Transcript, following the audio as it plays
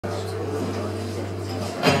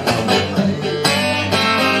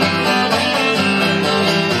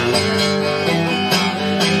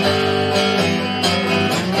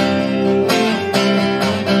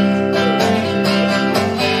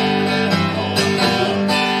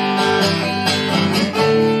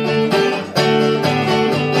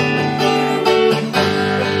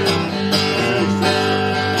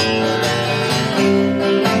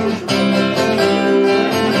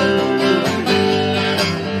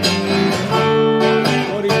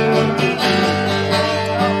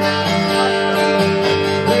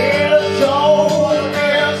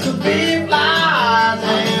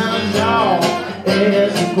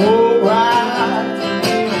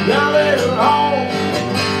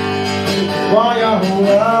while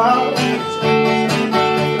you're out.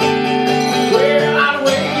 Well, I'd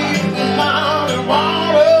wait for mountain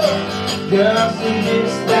water just to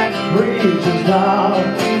miss that bridge is down.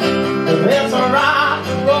 If it's a rock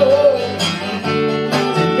and roll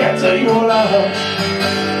to get to your love.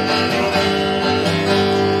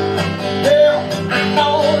 Well, I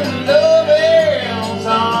know that love is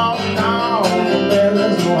all now, but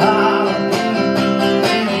there's no how.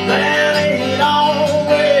 That ain't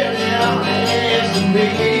always has to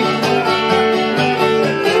be.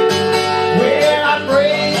 Well, I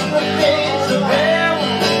break the gates of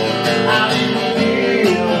heaven, I didn't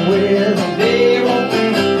deal with the devil.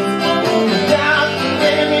 God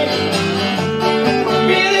forgive me,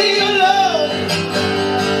 really your love.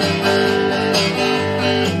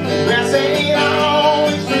 Grass ain't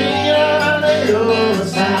always green on the other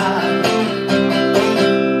side.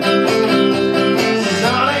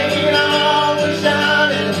 Sun ain't always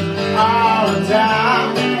shining all the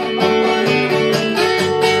time.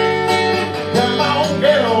 Come on,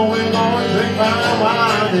 girl, we're gonna drink fine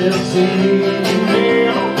wine and see.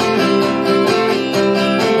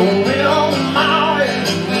 We don't mind,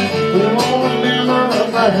 we won't remember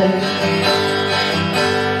a thing.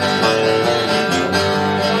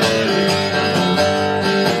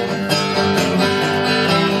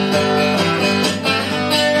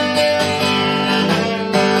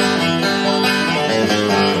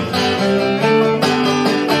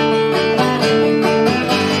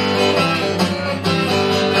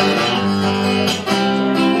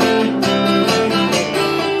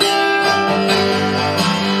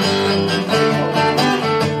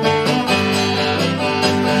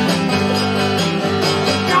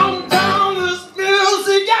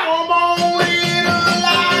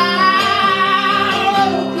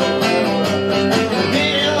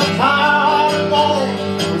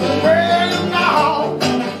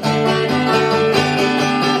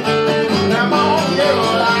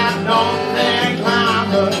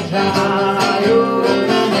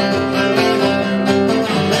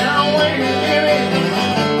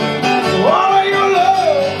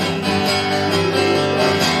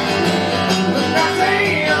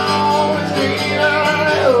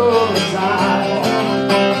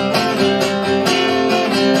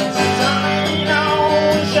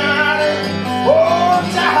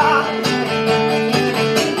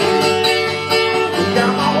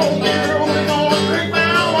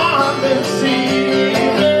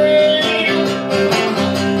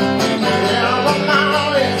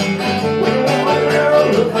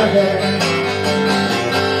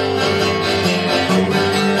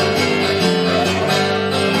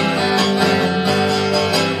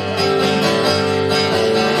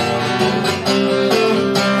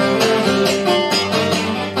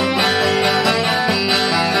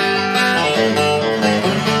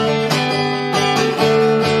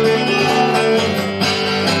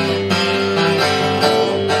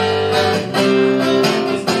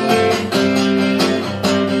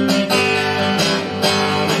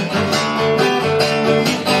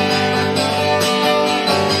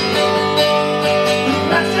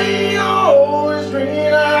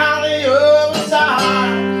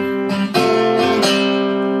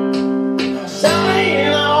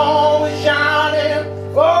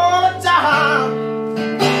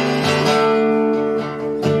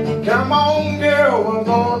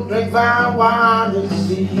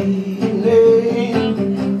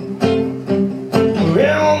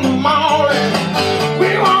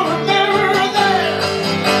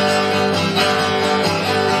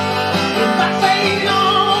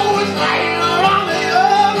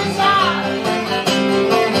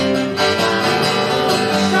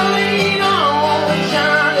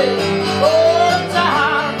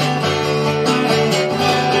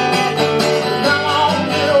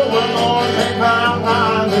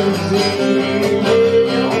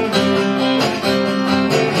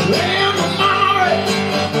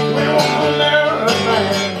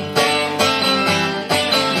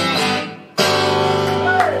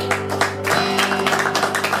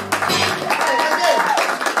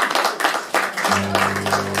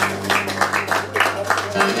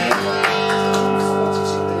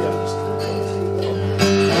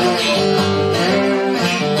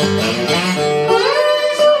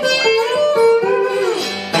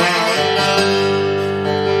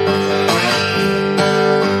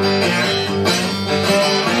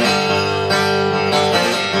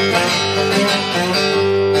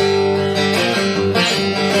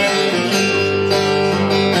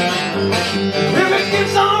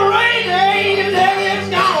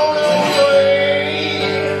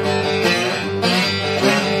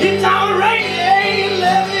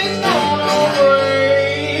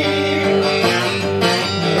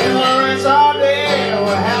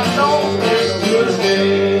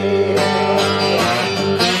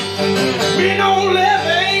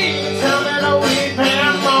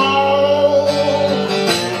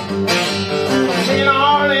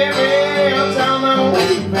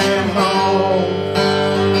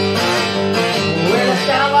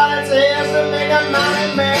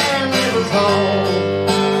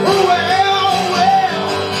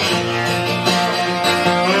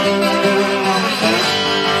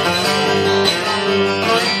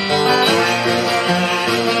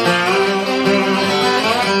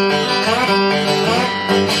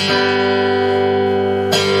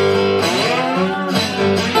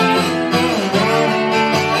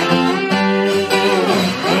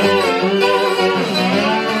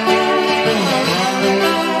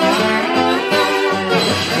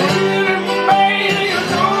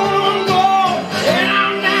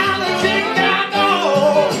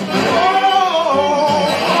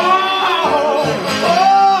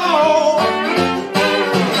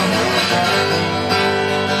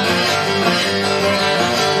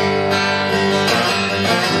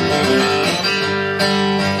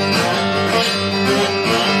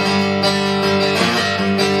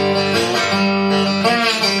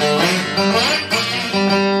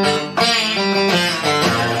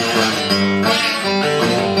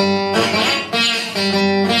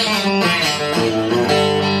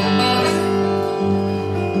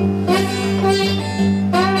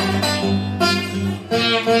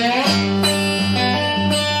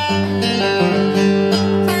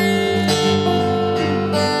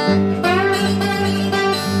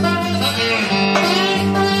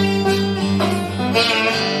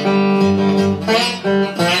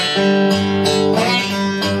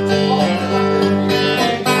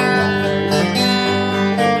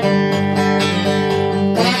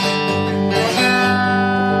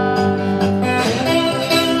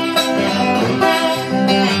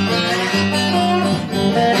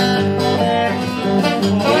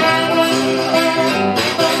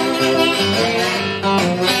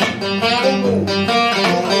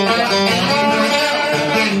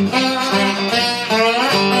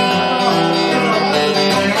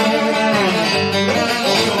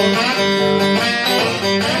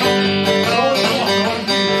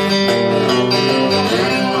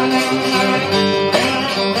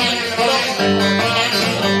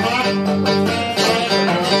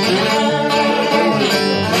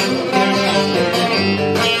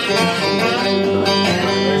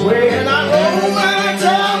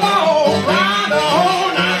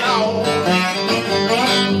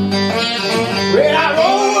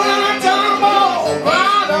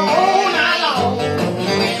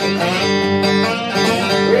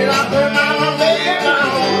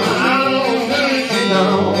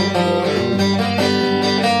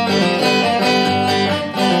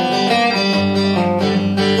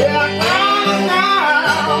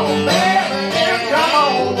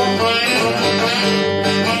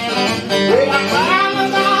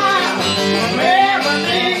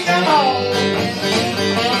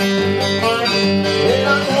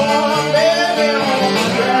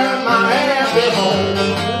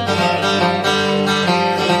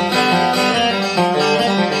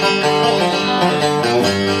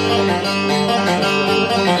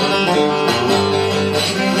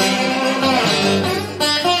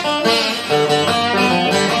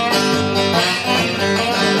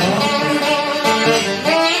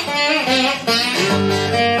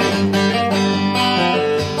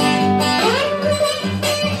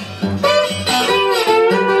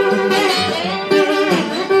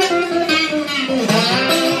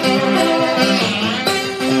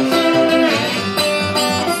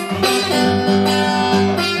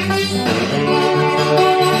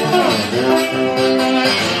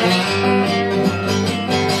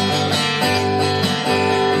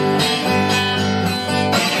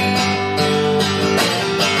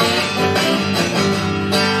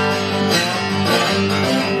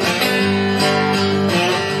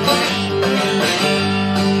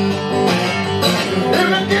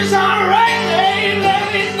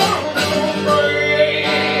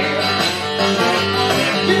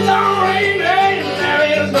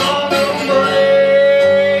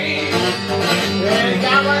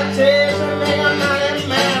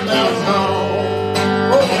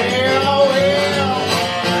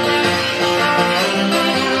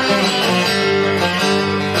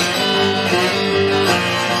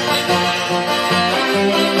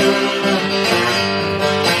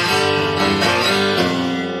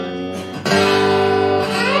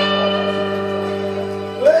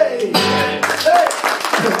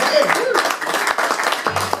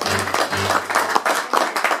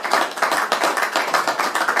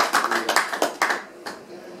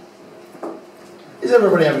 Is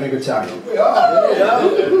everybody having a good time? We are.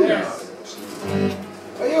 Yes.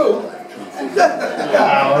 Are you?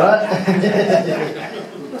 All right.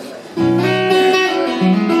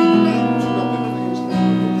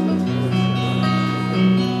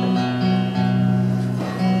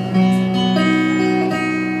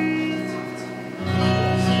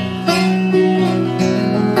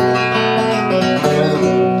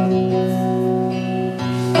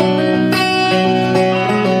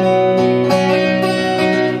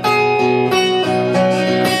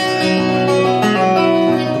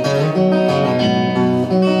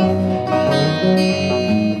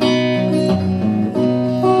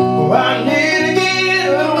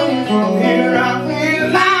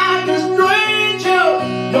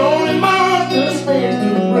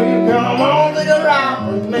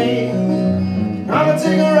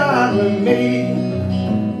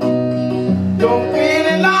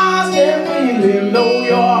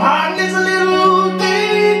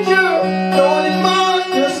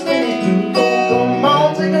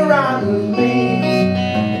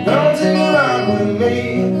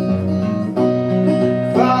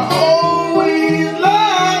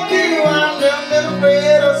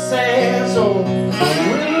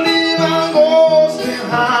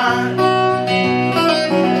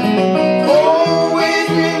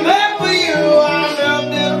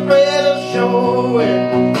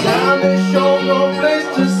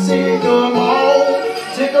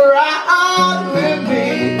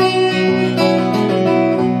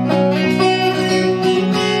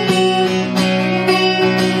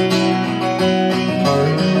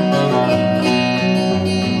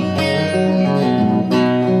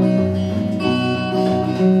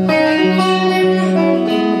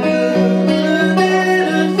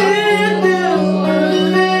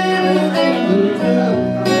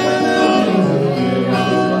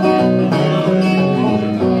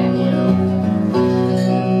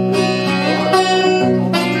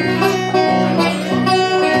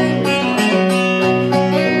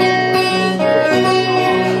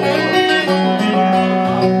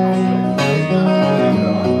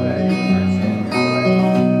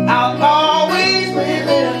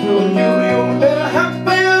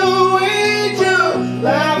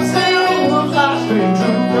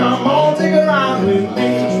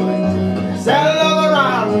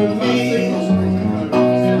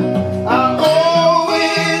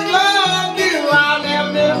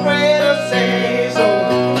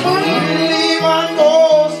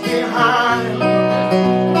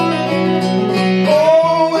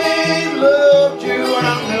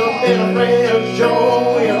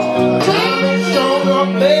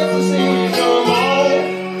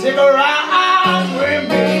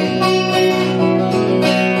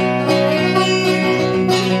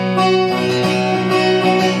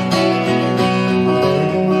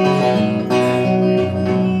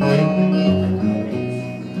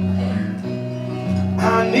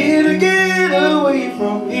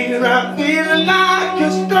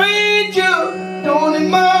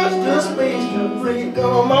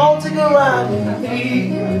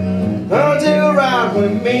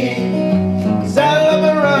 with me. Saddle up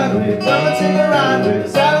and ride with me. Come and take a ride with me.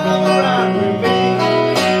 Saddle up and ride with me.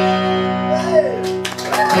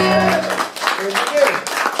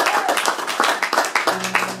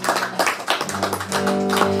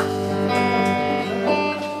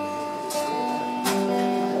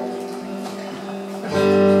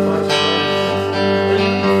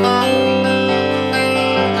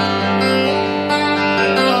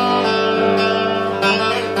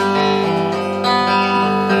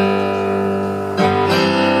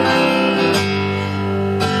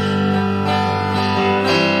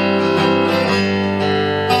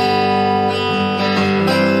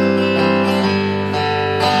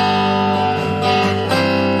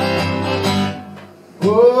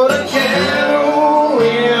 Put a candle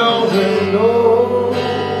in the window,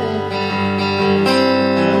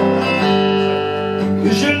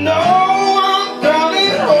 'cause you know I'm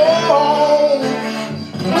coming home.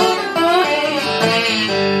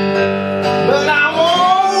 But I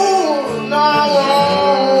won't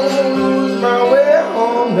lose my way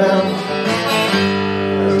home now,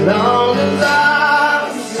 as long as I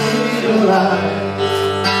see the light.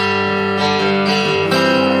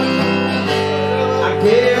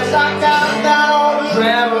 Yes, I got that on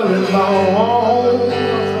traveling long,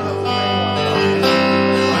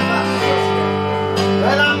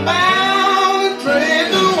 and I'm bound to trade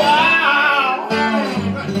the wild.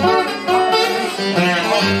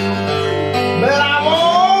 But I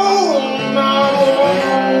won't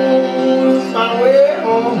lose my way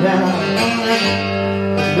home now,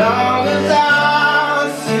 as long as I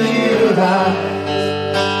see the light.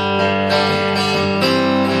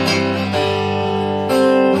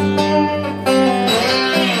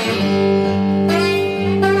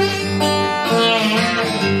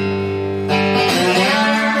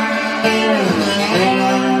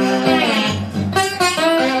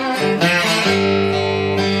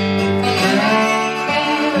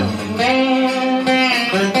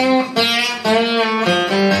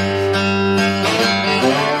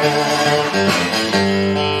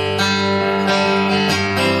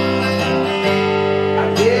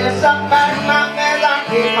 I packed my bags, I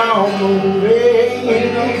came on moving,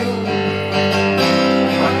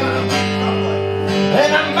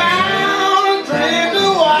 and I'm bound to drift a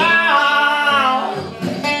while.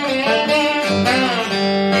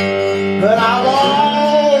 But I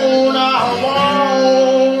won't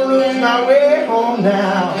lose my way home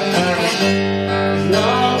now, as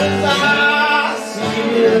long as I see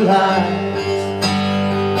the light.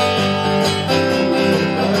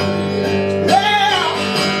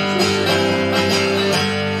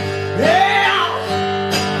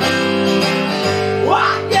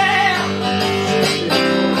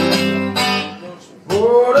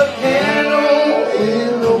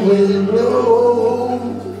 Window,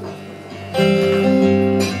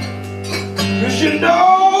 'cause you know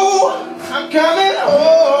I'm coming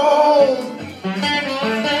home.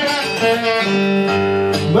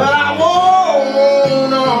 But I won't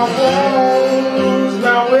lose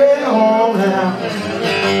my way home now,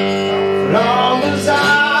 as long as I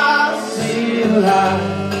see the light.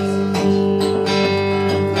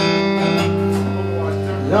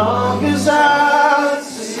 As long as I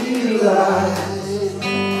see the light.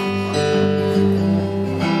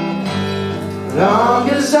 Long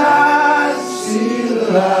as I see the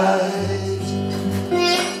light,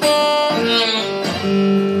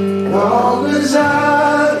 long as I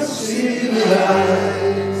see the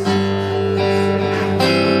light,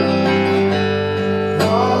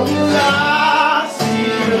 long as I see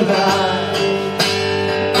the light,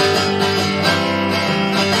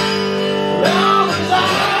 long as I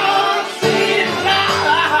see the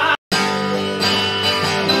light,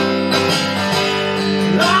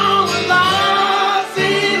 long as I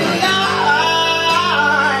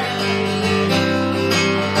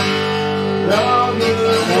long as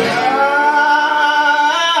I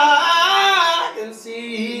can see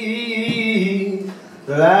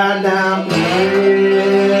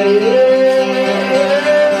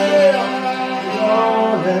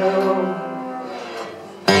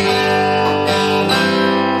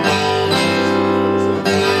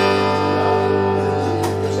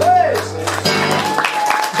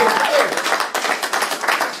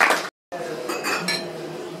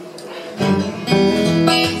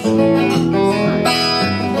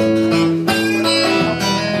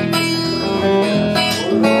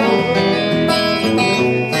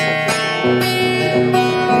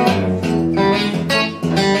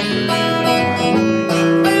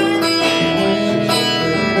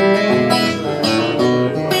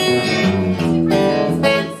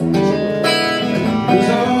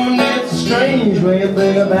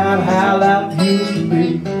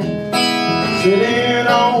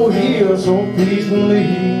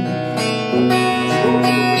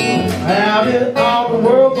Have it all the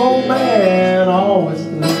world go mad, always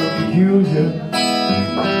look peculiar.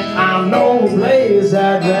 I know a place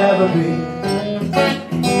I'd rather be.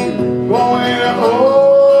 Going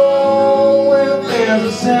home when there's a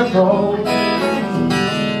simple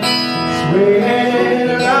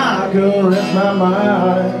where I can rest my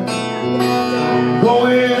mind.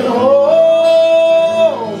 Going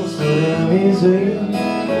home so damn easy.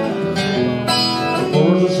 The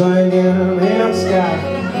birds are singing in the sky.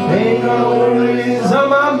 Ain't no worries on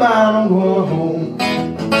my mind, I'm going home.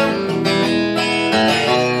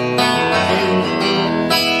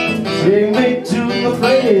 Take me to the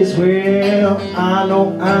place where I know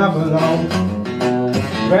I belong.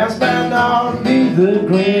 Grass bound underneath the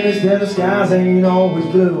greenness, and the skies ain't always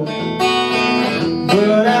blue.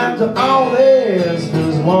 But after all this,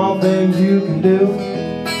 there's one thing you can do.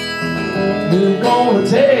 You're gonna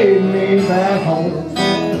take me back home.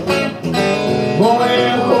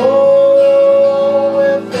 Going home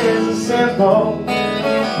if there's a simple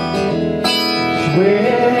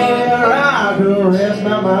where I can rest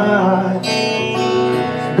my mind.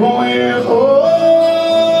 Going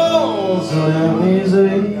home so damn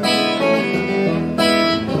easy.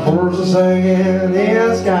 The birds are singing in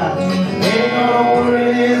the sky. Ain't no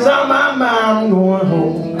worries on my mind, I'm going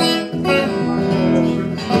home.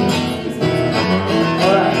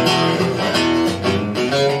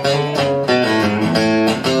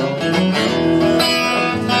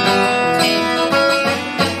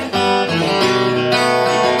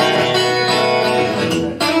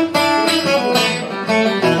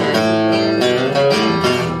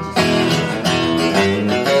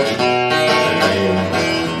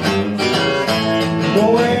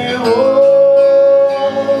 Going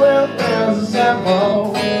home when there's a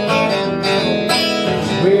simple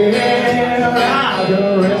where I can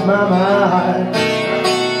rest my mind.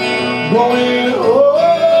 Going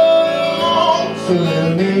home so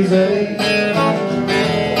damn easy.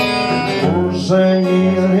 Birds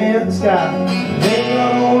singing in the sky. Ain't no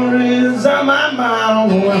worries on my mind, I'm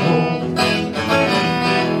going home.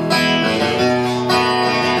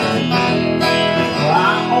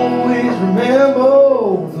 Remember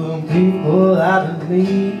the people I didn't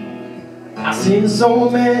meet. I've seen so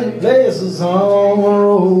many places on the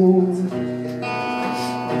road.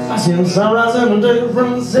 I've seen the sunrise and the day from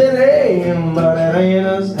the city, but it ain't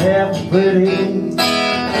as half as pretty.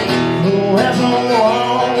 No, that's no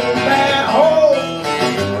wrong back home.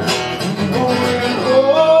 Going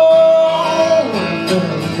home with the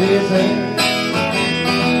busy.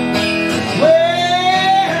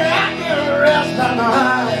 Where I can rest my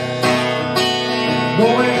mind.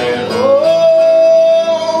 Going home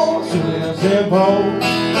to the simple.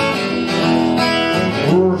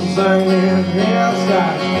 Birds singing in the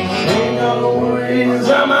sky. Ain't no worries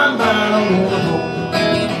on my mind, I'm going home.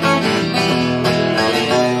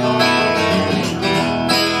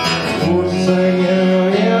 Birds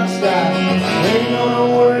singing in the sky. Ain't no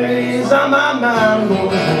worries on my mind, I'm going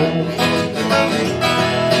home.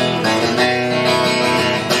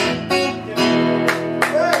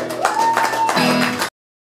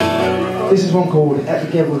 This is one called At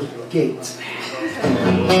the Devil's Gate.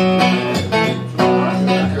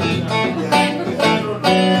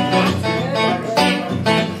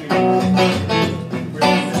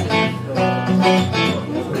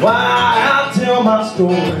 Why I tell my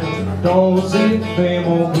story, don't seek fame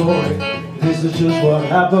or glory. This is just what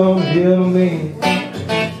happened here to me.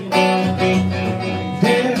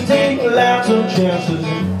 Didn't take lots of chances,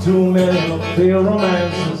 too many failed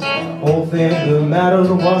romances. All thing that mattered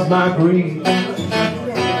was my greed.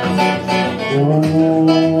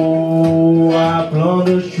 Oh, I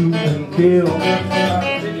plundered, shoot and kill.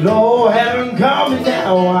 Lord, haven't called me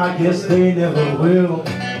now, I guess they never will.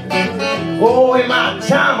 Oh, in my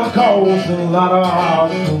time I caused a lot of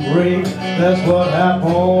hearts to break. That's what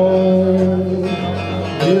happened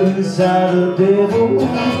inside the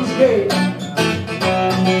devil's gate.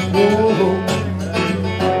 Oh,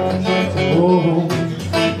 oh.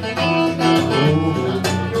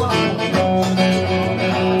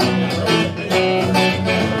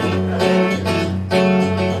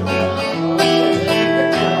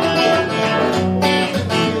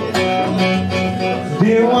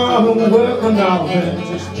 Didn't want to work for nothing,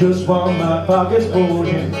 just want my pockets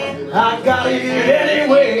bulging. I got it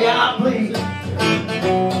any way I please.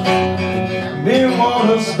 Didn't want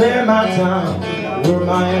to spend my time, work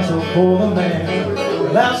my ass off for the man.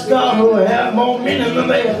 That's got to have more meaning than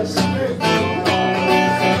this.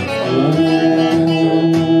 Oh,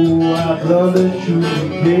 I'd love to shoot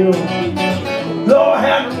and kill. Lord,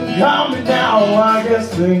 haven't calmed me down, I guess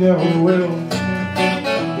they never will.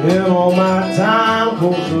 And all my time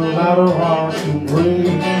goes a lot of hearts to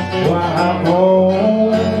break while I'm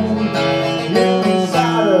home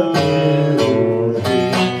inside of you.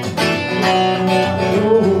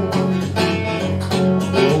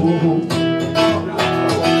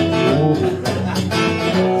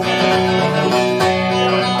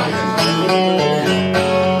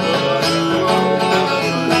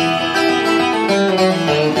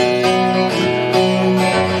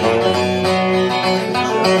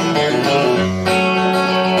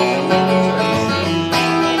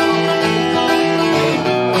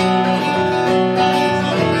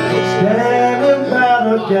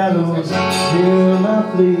 Gallows, hear my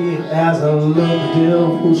plea as I look the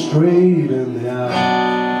devil straight in the eye.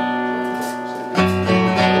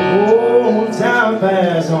 Oh, time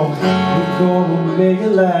pass on, we're gonna make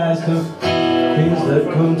it last. The things that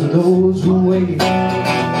come to those who wait.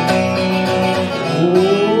 Oh,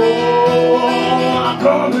 I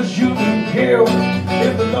promise you can kill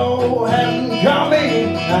if the Lord hadn't come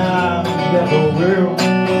in. I never will.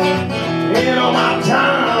 And all my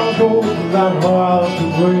time goes without hearts to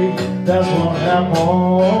break. That's what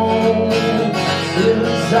happened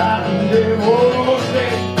inside the devil.